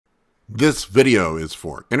This video is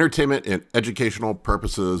for entertainment and educational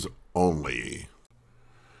purposes only.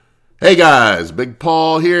 Hey guys, Big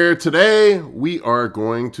Paul here. Today we are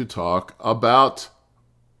going to talk about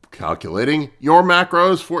calculating your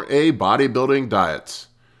macros for a bodybuilding diet.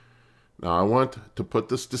 Now I want to put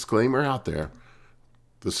this disclaimer out there.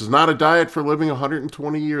 This is not a diet for living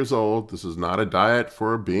 120 years old. This is not a diet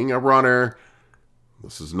for being a runner.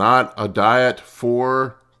 This is not a diet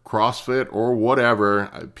for CrossFit or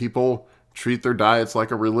whatever. People treat their diets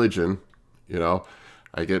like a religion. You know,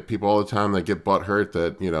 I get people all the time that get butthurt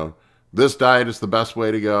that, you know, this diet is the best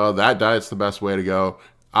way to go. That diet's the best way to go.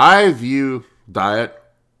 I view diet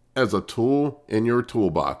as a tool in your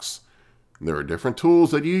toolbox. There are different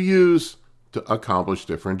tools that you use to accomplish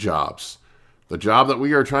different jobs. The job that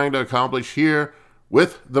we are trying to accomplish here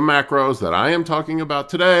with the macros that I am talking about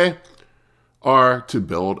today are to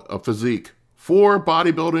build a physique for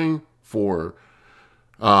bodybuilding, for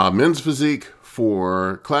men's physique,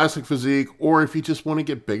 for classic physique, or if you just want to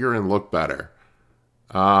get bigger and look better.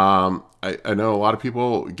 I know a lot of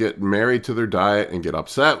people get married to their diet and get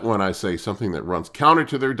upset when I say something that runs counter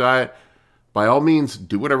to their diet. By all means,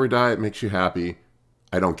 do whatever diet makes you happy.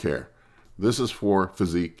 I don't care. This is for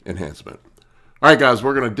physique enhancement. All right, guys,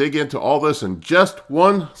 we're going to dig into all this in just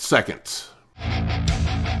 1 second.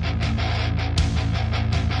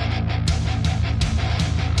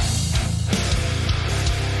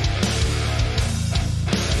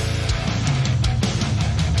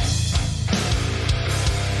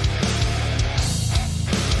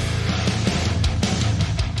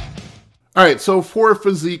 All right, so for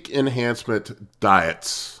physique enhancement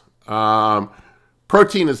diets,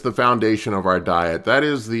 protein is the foundation of our diet. That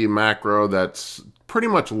is the macro that's pretty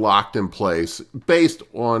much locked in place based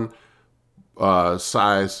on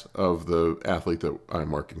size of the athlete that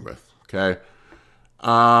I'm working with, okay?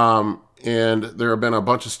 And there have been a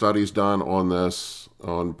bunch of studies done on this,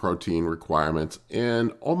 on protein requirements,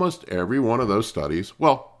 and almost every one of those studies,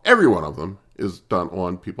 well, every one of them is done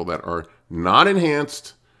on people that are not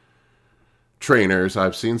enhanced trainers.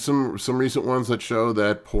 I've seen some recent ones that show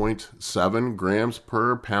that 0.7 grams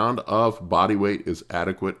per pound of body weight is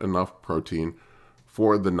adequate enough protein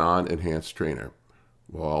for the non-enhanced trainer.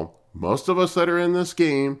 Well, most of us that are in this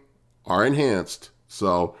game are enhanced,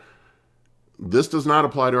 so this does not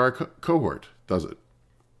apply to our cohort, does it?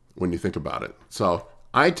 When you think about it. So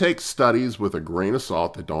I take studies with a grain of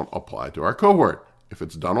salt that don't apply to our cohort. If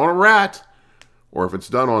it's done on a rat, or if it's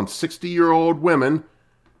done on 60-year-old women,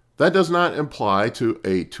 that does not apply to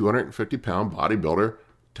a 250-pound bodybuilder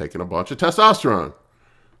taking a bunch of testosterone.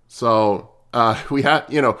 So we have,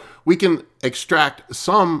 you know, we can extract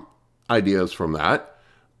some ideas from that,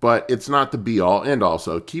 but it's not the be-all end-all.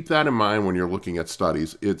 So keep that in mind when you're looking at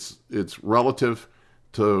studies. It's relative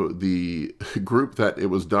to the group that it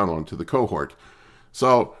was done on, to the cohort.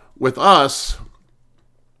 So with us,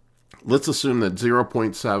 let's assume that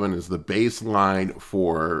 0.7 is the baseline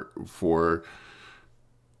for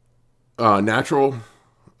natural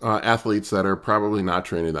athletes that are probably not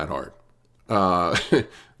training that hard,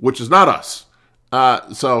 which is not us.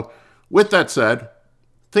 So with that said,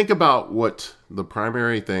 think about what the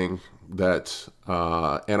primary thing that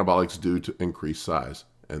anabolics do to increase size,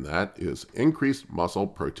 and that is increased muscle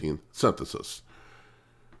protein synthesis,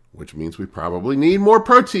 which means we probably need more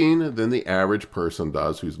protein than the average person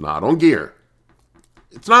does who's not on gear.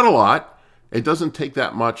 It's not a lot. It doesn't take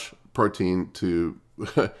that much protein to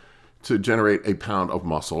to generate a pound of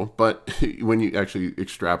muscle, but when you actually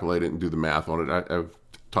extrapolate it and do the math on it, I've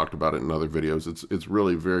talked about it in other videos, it's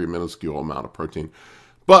really very minuscule amount of protein.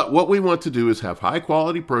 But what we want to do is have high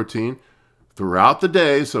quality protein throughout the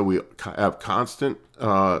day, so we have constant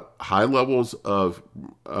high levels of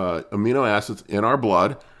amino acids in our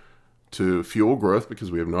blood to fuel growth, because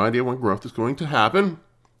we have no idea when growth is going to happen,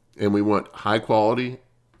 and we want high quality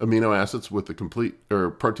amino acids with the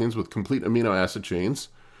proteins with complete amino acid chains.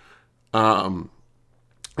 And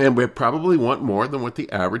we probably want more than what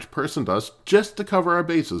the average person does just to cover our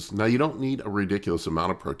bases. Now, you don't need a ridiculous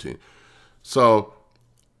amount of protein. So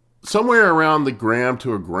somewhere around the gram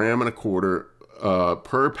to a gram and a quarter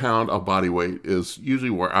per pound of body weight is usually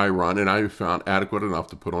where I run, and I've found adequate enough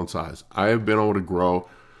to put on size. I have been able to grow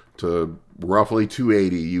to roughly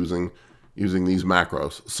 280 using these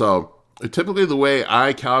macros. So typically the way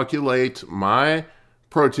I calculate my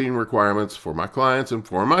protein requirements for my clients and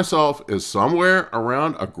for myself is somewhere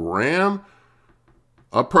around a gram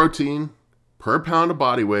of protein per pound of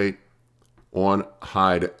body weight on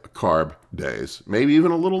high carb days, maybe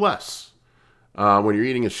even a little less. When you're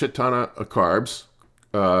eating a shit ton of carbs,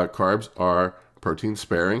 carbs are protein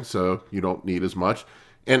sparing, so you don't need as much.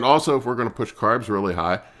 And also, if we're going to push carbs really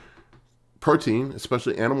high, protein,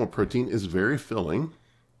 especially animal protein, is very filling.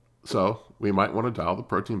 So we might want to dial the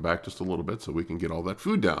protein back just a little bit so we can get all that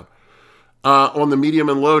food down. On the medium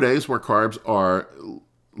and low days where carbs are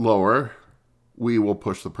lower, we will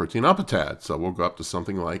push the protein up a tad. So we'll go up to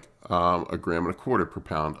something like 1.25 grams per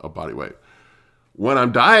pound of body weight. When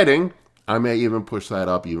I'm dieting, I may even push that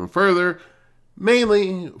up even further,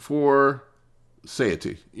 mainly for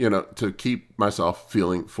satiety, to keep myself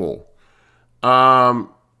feeling full.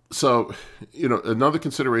 So, another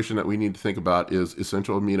consideration that we need to think about is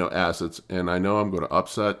essential amino acids. And I know I'm going to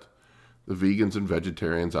upset the vegans and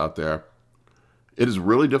vegetarians out there. It is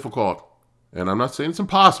really difficult, and I'm not saying it's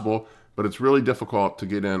impossible, but it's really difficult to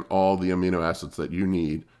get in all the amino acids that you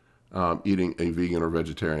need eating a vegan or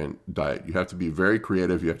vegetarian diet. You have to be very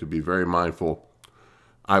creative. You have to be very mindful.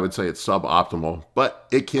 I would say it's suboptimal, but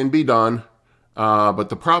it can be done. But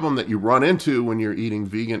the problem that you run into when you're eating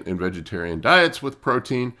vegan and vegetarian diets with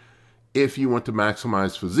protein, if you want to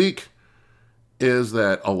maximize physique, is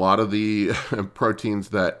that a lot of the proteins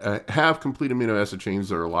that have complete amino acid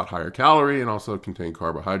chains are a lot higher calorie and also contain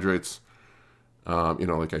carbohydrates.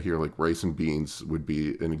 Like I hear like rice and beans would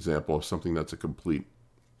be an example of something that's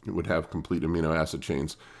would have complete amino acid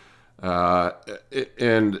chains.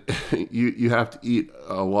 And you have to eat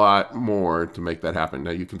a lot more to make that happen. Now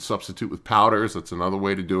you can substitute with powders. That's another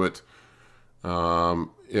way to do it.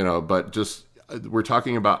 But just, we're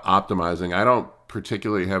talking about optimizing. I don't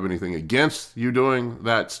particularly have anything against you doing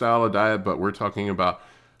that style of diet, but we're talking about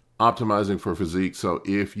optimizing for physique. So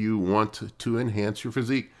if you want to enhance your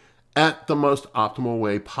physique at the most optimal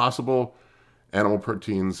way possible, animal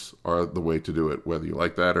proteins are the way to do it, whether you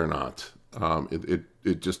like that or not.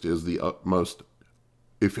 It just is the most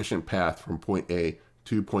efficient path from point A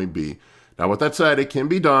to point B. Now, with that said, it can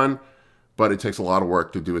be done, but it takes a lot of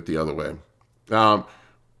work to do it the other way.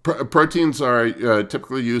 Proteins are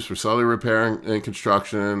typically used for cellular repair and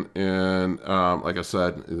construction, and like I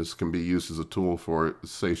said, this can be used as a tool for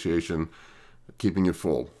satiation, keeping you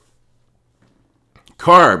full.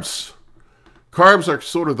 Carbs. Carbs are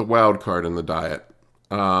sort of the wild card in the diet,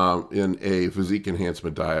 in a physique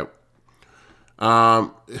enhancement diet.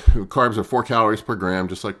 Carbs are 4 calories per gram,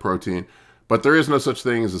 just like protein, but there is no such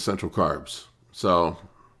thing as essential carbs. So,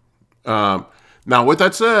 now with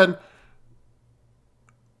that said,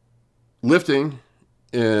 lifting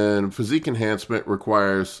and physique enhancement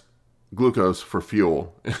requires glucose for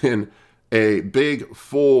fuel. And a big,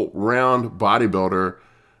 full, round bodybuilder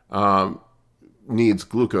needs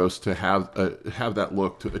glucose to have that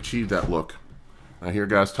look, to achieve that look. I hear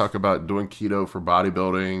guys talk about doing keto for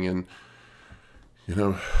bodybuilding and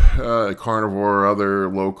carnivore or other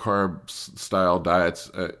low-carb style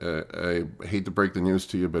diets. I hate to break the news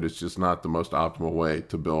to you, but it's just not the most optimal way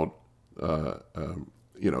to build,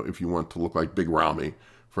 if you want to look like Big Ramy,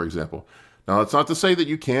 for example. Now, that's not to say that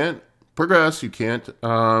you can't progress. You can't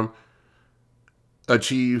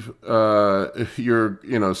achieve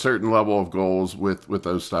your certain level of goals with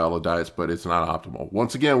those style of diets, but it's not optimal.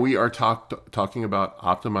 Once again, we are talking about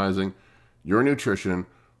optimizing your nutrition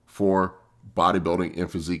for bodybuilding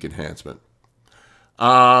and physique enhancement.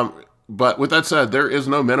 But with that said, there is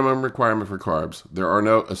no minimum requirement for carbs. There are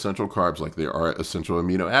no essential carbs like there are essential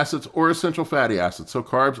amino acids or essential fatty acids. So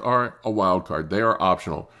carbs are a wild card. They are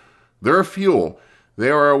optional. They're a fuel. They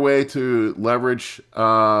are a way to leverage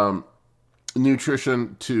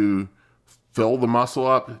nutrition to fill the muscle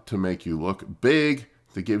up, to make you look big,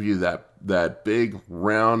 to give you that big,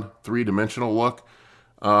 round, three-dimensional look.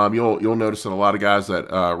 You'll notice that a lot of guys that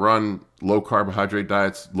run low carbohydrate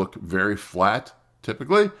diets look very flat,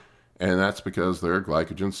 typically, and that's because their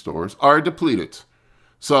glycogen stores are depleted.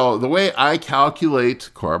 So the way I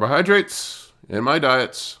calculate carbohydrates in my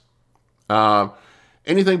diets,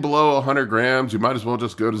 anything below 100 grams, you might as well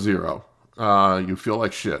just go to 0. You feel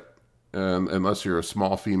like shit. And unless you're a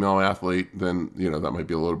small female athlete, then that might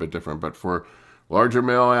be a little bit different. But for larger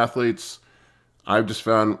male athletes, I've just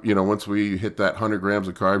found, once we hit that 100 grams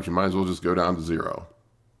of carbs, you might as well just go down to 0.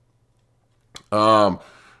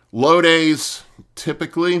 Low days,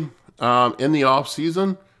 typically, in the off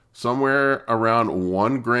season, somewhere around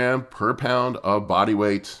 1 gram per pound of body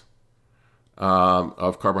weight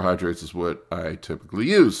of carbohydrates is what I typically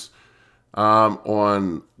use.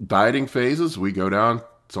 On dieting phases, we go down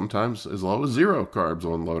sometimes as low as 0 carbs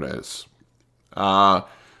on low days.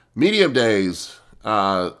 Medium days,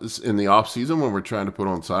 in the off season when we're trying to put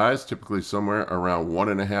on size, typically somewhere around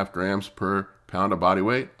 1.5 grams per pound of body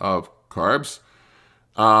weight of carbs.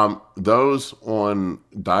 Those on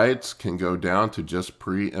diets can go down to just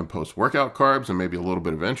pre and post workout carbs and maybe a little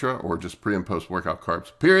bit of intra, or just pre and post workout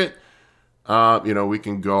carbs, period. We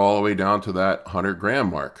can go all the way down to that 100 gram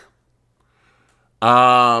mark.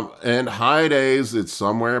 And high days, it's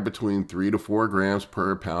somewhere between 3 to 4 grams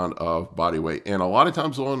per pound of body weight. And a lot of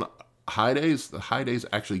times on high days, the high days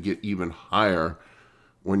actually get even higher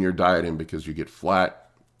when you're dieting because you get flat.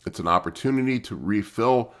 It's an opportunity to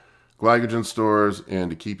refill glycogen stores and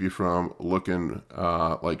to keep you from looking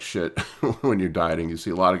like shit when you're dieting. You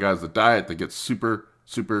see a lot of guys that diet that get super,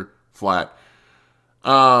 super flat.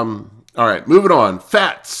 All right, moving on.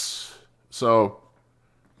 Fats. So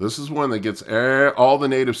this is one that gets all the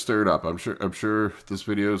natives stirred up. I'm sure this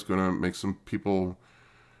video is going to make some people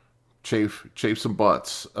chafe some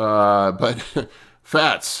butts. But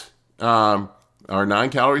fats are 9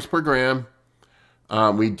 calories per gram.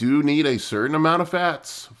 We do need a certain amount of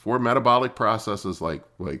fats for metabolic processes like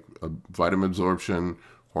vitamin absorption,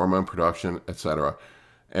 hormone production, etc.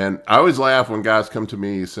 And I always laugh when guys come to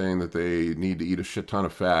me saying that they need to eat a shit ton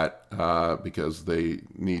of fat because they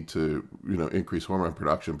need to, increase hormone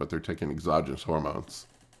production, but they're taking exogenous hormones.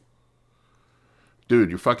 Dude,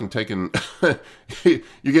 you're fucking taking, you're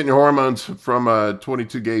getting your hormones from a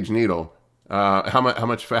 22 gauge needle. How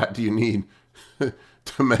much fat do you need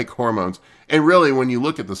to make hormones? And really, when you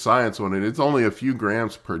look at the science on it, it's only a few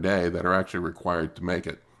grams per day that are actually required to make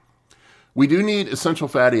it. We do need essential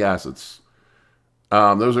fatty acids.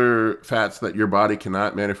 Those are fats that your body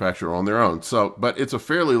cannot manufacture on their own. So, but it's a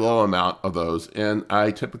fairly low amount of those, and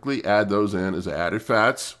I typically add those in as added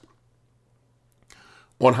fats.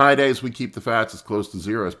 On high days, we keep the fats as close to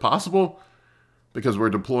 0 as possible because we're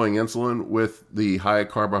deploying insulin with the high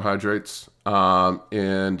carbohydrates.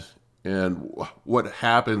 And what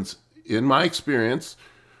happens, in my experience,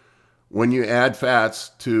 when you add fats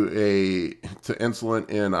to insulin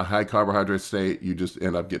in a high carbohydrate state, you just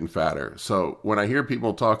end up getting fatter. So when I hear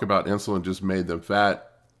people talk about insulin just made them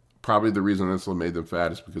fat, probably the reason insulin made them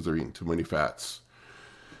fat is because they're eating too many fats.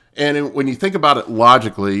 And when you think about it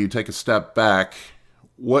logically, you take a step back,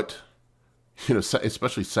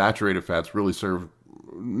 especially saturated fats really serve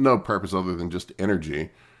no purpose other than just energy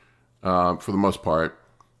for the most part.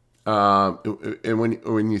 And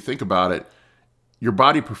when you think about it, your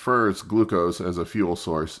body prefers glucose as a fuel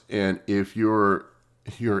source. And if you're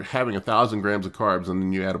having 1,000 grams of carbs and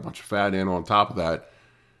then you add a bunch of fat in on top of that,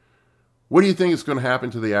 what do you think is going to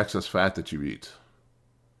happen to the excess fat that you eat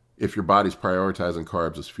if your body's prioritizing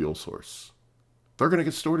carbs as fuel source? They're going to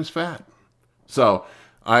get stored as fat. So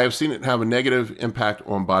I have seen it have a negative impact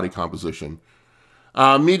on body composition.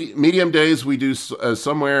 Medium days, we do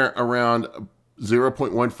somewhere around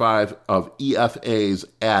 0.15 of EFAs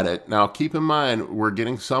added. Now, keep in mind, we're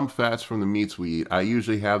getting some fats from the meats we eat. I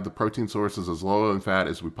usually have the protein sources as low in fat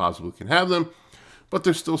as we possibly can have them, but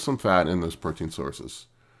there's still some fat in those protein sources.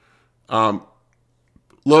 Low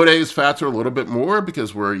days, fats are a little bit more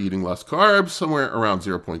because we're eating less carbs, somewhere around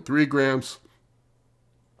 0.3 grams.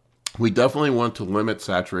 We definitely want to limit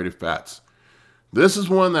saturated fats. This is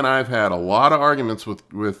one that I've had a lot of arguments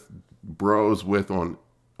with bros on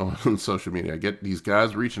social media. I get these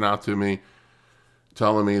guys reaching out to me,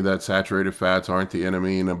 telling me that saturated fats aren't the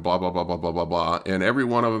enemy and blah, blah, blah, blah, blah, blah, blah. And every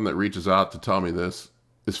one of them that reaches out to tell me this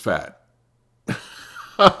is fat.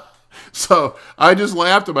 So I just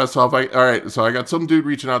laughed at myself. All right, so I got some dude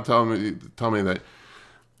reaching out telling me that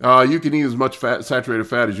you can eat as much saturated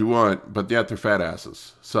fat as you want, but yet they're fat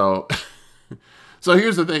asses. So, so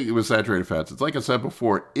here's the thing with saturated fats. It's like I said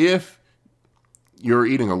before, if you're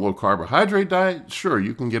eating a low carbohydrate diet, sure,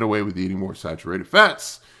 you can get away with eating more saturated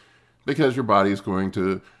fats because your body is going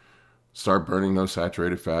to start burning those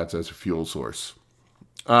saturated fats as a fuel source.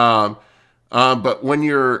 But when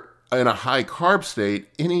you're in a high carb state,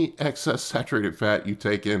 any excess saturated fat you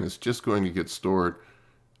take in is just going to get stored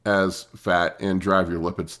as fat and drive your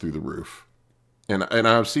lipids through the roof. And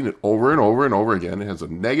I've seen it over and over and over again. It has a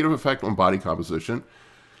negative effect on body composition.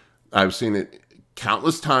 I've seen it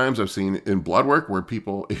countless times. I've seen it in blood work where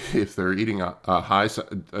people, if they're eating a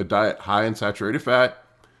diet high in saturated fat,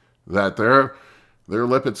 that their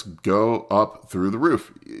lipids go up through the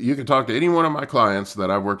roof. You can talk to any one of my clients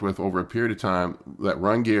that I've worked with over a period of time that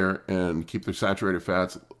run gear and keep their saturated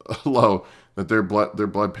fats low, that their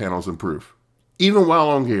blood panels improve, even while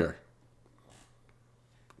on gear.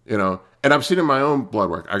 And I've seen it in my own blood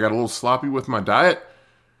work. I got a little sloppy with my diet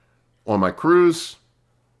on my cruise,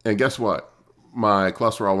 and guess what? My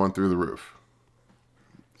cholesterol went through the roof.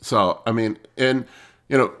 So, I mean, and,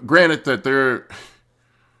 granted that the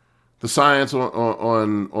science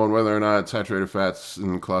on whether or not saturated fats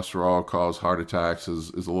and cholesterol cause heart attacks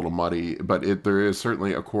is a little muddy, but there is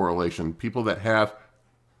certainly a correlation. People that have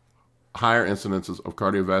higher incidences of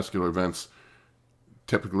cardiovascular events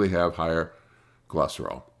typically have higher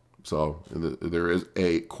cholesterol. So there is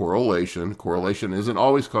a correlation. Correlation isn't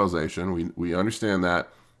always causation. We understand that.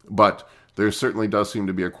 But there certainly does seem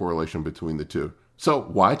to be a correlation between the two. So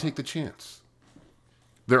why take the chance?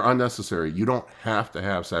 They're unnecessary. You don't have to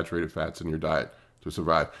have saturated fats in your diet to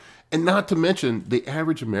survive. And not to mention, the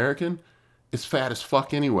average American is fat as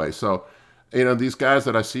fuck anyway. So, these guys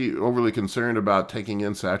that I see overly concerned about taking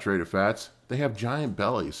in saturated fats, they have giant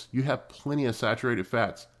bellies. You have plenty of saturated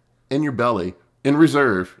fats in your belly in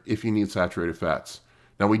reserve if you need saturated fats.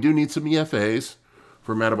 Now, we do need some EFAs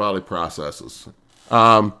for metabolic processes.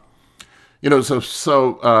 Fats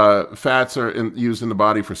are used in the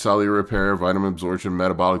body for cellular repair, vitamin absorption,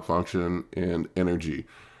 metabolic function, and energy.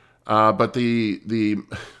 But the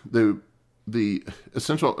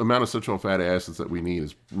essential amount of essential fatty acids that we need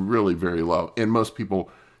is really very low. And most people,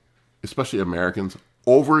 especially Americans,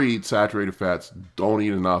 overeat saturated fats, don't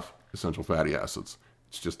eat enough essential fatty acids.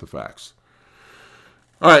 It's just the facts.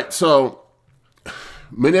 All right, so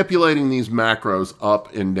manipulating these macros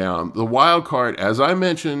up and down. The wild card, as I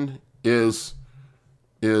mentioned, is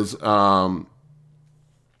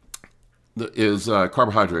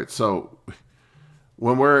carbohydrates. So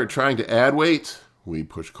when we're trying to add weight, we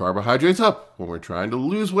push carbohydrates up. When we're trying to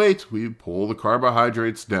lose weight, we pull the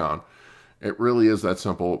carbohydrates down. It really is that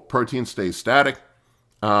simple. Protein stays static.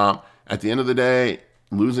 At the end of the day,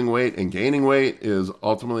 losing weight and gaining weight is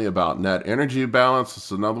ultimately about net energy balance.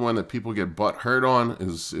 It's another one that people get butt hurt on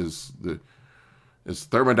is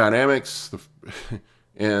thermodynamics,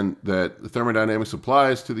 and that the thermodynamics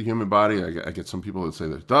applies to the human body. I get some people that say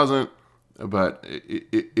that it doesn't, but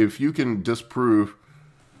if you can disprove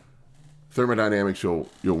thermodynamics, you'll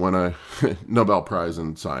win a Nobel Prize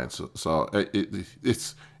in science. So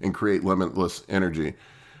it's and create limitless energy.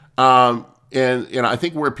 And I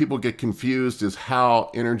think where people get confused is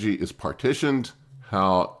how energy is partitioned,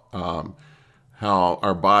 how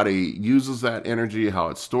our body uses that energy, how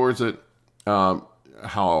it stores it,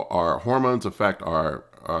 how our hormones affect our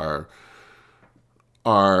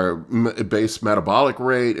base metabolic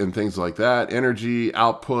rate and things like that, energy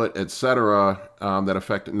output, etc., that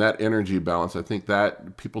affect net energy balance. I think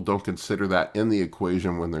that people don't consider that in the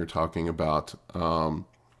equation when they're talking about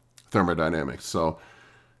thermodynamics. So,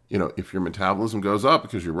 if your metabolism goes up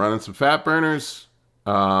because you're running some fat burners,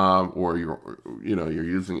 or you're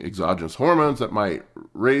using exogenous hormones that might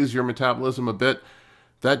raise your metabolism a bit,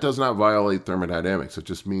 that does not violate thermodynamics. It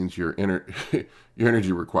just means your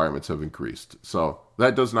energy requirements have increased. So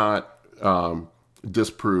that does not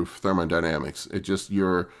disprove thermodynamics. It just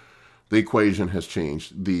the equation has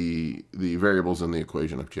changed. The variables in the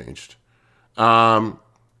equation have changed.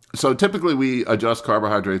 So typically we adjust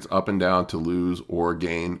carbohydrates up and down to lose or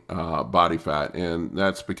gain body fat. And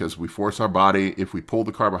that's because we force our body, if we pull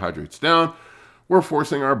the carbohydrates down, we're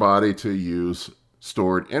forcing our body to use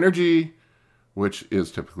stored energy, which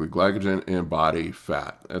is typically glycogen and body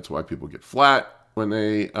fat. That's why people get flat when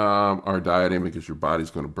they are dieting, because your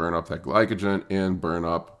body's going to burn up that glycogen and burn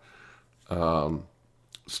up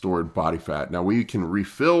stored body fat. Now, we can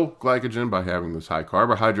refill glycogen by having those high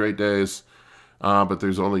carbohydrate days, but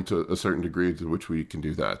there's only to a certain degree to which we can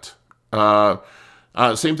do that.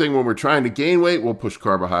 Same thing when we're trying to gain weight, we'll push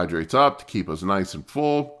carbohydrates up to keep us nice and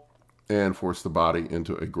full and force the body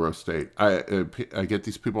into a growth state. I get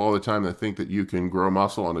these people all the time that think that you can grow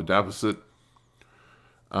muscle on a deficit.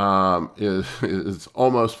 It's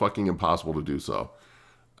almost fucking impossible to do so.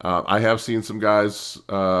 I have seen some guys,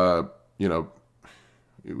 we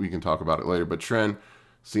can talk about it later, but trend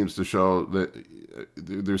seems to show that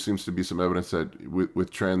there seems to be some evidence that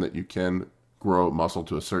with trend that you can grow muscle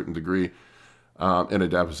to a certain degree in a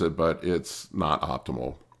deficit, but it's not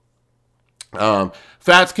optimal.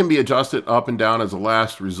 Fats can be adjusted up and down as a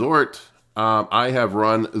last resort. I have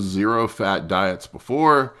run zero fat diets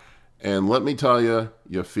before, and let me tell you,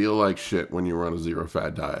 you feel like shit when you run a zero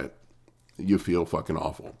fat diet. You feel fucking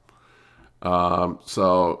awful.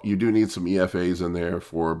 So you do need some EFAs in there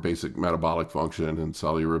for basic metabolic function and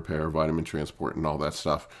cellular repair, vitamin transport, and all that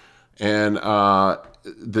stuff. And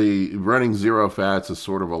the running zero fats is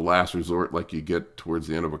sort of a last resort, like you get towards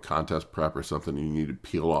the end of a contest prep or something, and you need to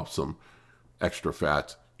peel off some extra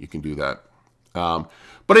fat. You can do that. But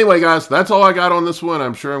anyway, guys, that's all I got on this one.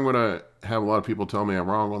 I'm sure I'm going to have a lot of people tell me I'm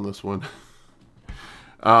wrong on this one.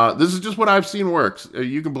 This is just what I've seen works.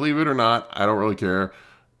 You can believe it or not. I don't really care.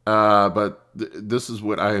 But this is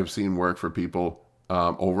what I have seen work for people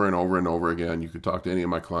over and over and over again. You can talk to any of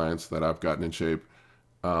my clients that I've gotten in shape,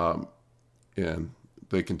 and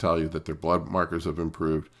they can tell you that their blood markers have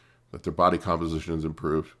improved, that their body composition has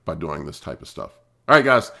improved by doing this type of stuff. All right,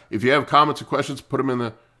 guys, if you have comments or questions, put them in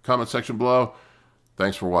the comment section below.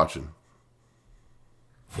 Thanks for watching.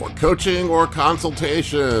 For coaching or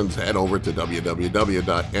consultations, head over to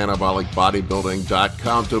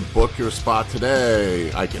www.anabolicbodybuilding.com to book your spot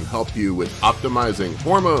today. I can help you with optimizing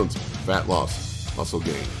hormones, fat loss, muscle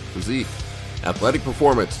gain, physique, athletic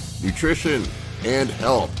performance, nutrition, and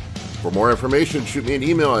health. For more information, shoot me an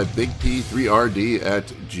email at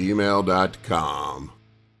bigp3rd@gmail.com.